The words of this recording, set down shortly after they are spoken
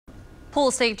Pool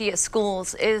safety at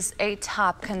schools is a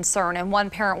top concern, and one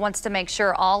parent wants to make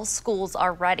sure all schools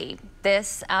are ready.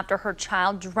 This after her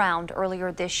child drowned earlier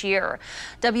this year.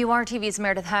 WRTV's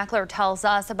Meredith Hackler tells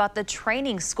us about the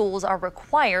training schools are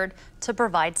required to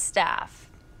provide staff.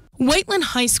 Whiteland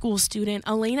High School student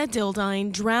Elena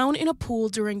Dildine drowned in a pool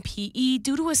during PE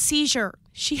due to a seizure.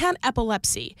 She had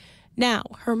epilepsy. Now,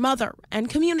 her mother and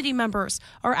community members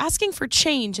are asking for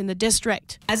change in the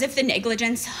district. As if the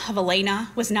negligence of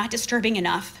Elena was not disturbing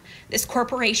enough, this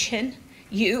corporation,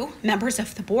 you, members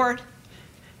of the board,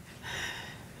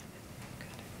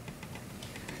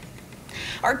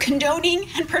 are condoning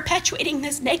and perpetuating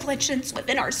this negligence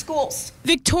within our schools.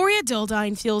 Victoria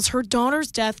Dildine feels her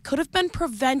daughter's death could have been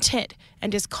prevented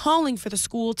and is calling for the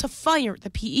school to fire the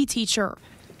PE teacher.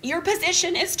 Your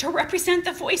position is to represent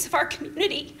the voice of our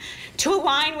community, to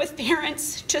align with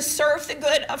parents, to serve the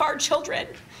good of our children.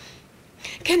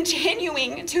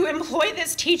 Continuing to employ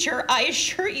this teacher, I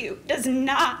assure you, does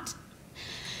not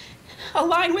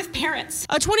align with parents.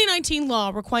 A 2019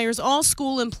 law requires all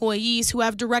school employees who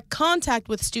have direct contact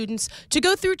with students to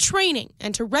go through training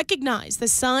and to recognize the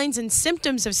signs and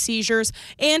symptoms of seizures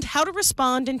and how to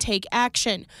respond and take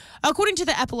action. According to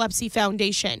the Epilepsy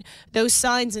Foundation, those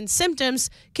signs and symptoms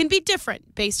can be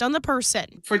different based on the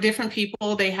person. For different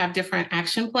people, they have different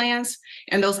action plans,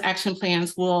 and those action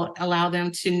plans will allow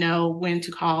them to know when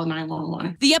to call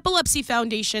 911. The Epilepsy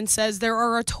Foundation says there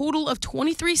are a total of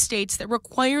 23 states that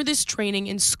require this training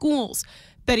in schools.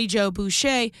 Betty Jo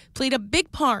Boucher played a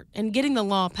big part in getting the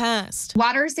law passed.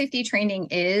 Water safety training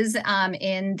is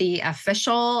in the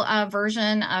official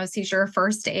version of seizure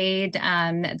first aid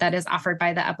that is offered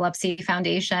by the Epilepsy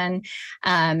Foundation.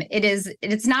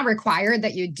 It's not required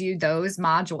that you do those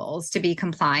modules to be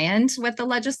compliant with the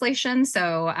legislation.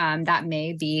 So that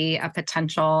may be a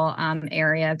potential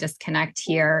area of disconnect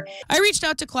here. I reached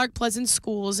out to Clark Pleasant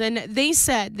Schools, and they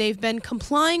said they've been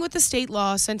complying with the state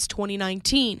law since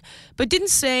 2019, but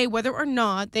didn't say whether or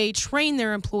not they train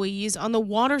their employees on the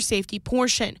water safety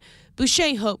portion.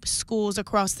 Boucher hopes schools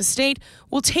across the state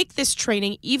will take this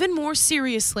training even more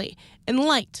seriously in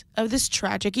light of this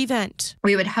tragic event.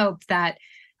 We would hope that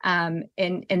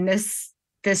in this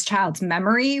child's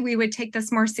memory, we would take this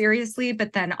more seriously,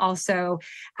 but then also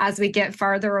as we get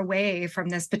farther away from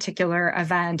this particular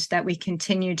event, that we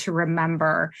continue to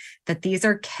remember that these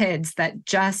are kids that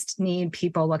just need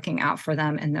people looking out for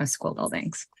them in those school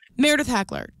buildings. Meredith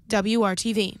Hackler,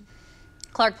 WRTV.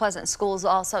 Clark Pleasant Schools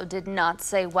also did not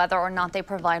say whether or not they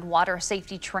provide water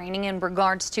safety training in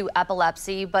regards to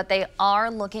epilepsy, but they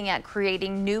are looking at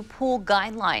creating new pool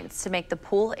guidelines to make the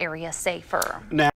pool area safer.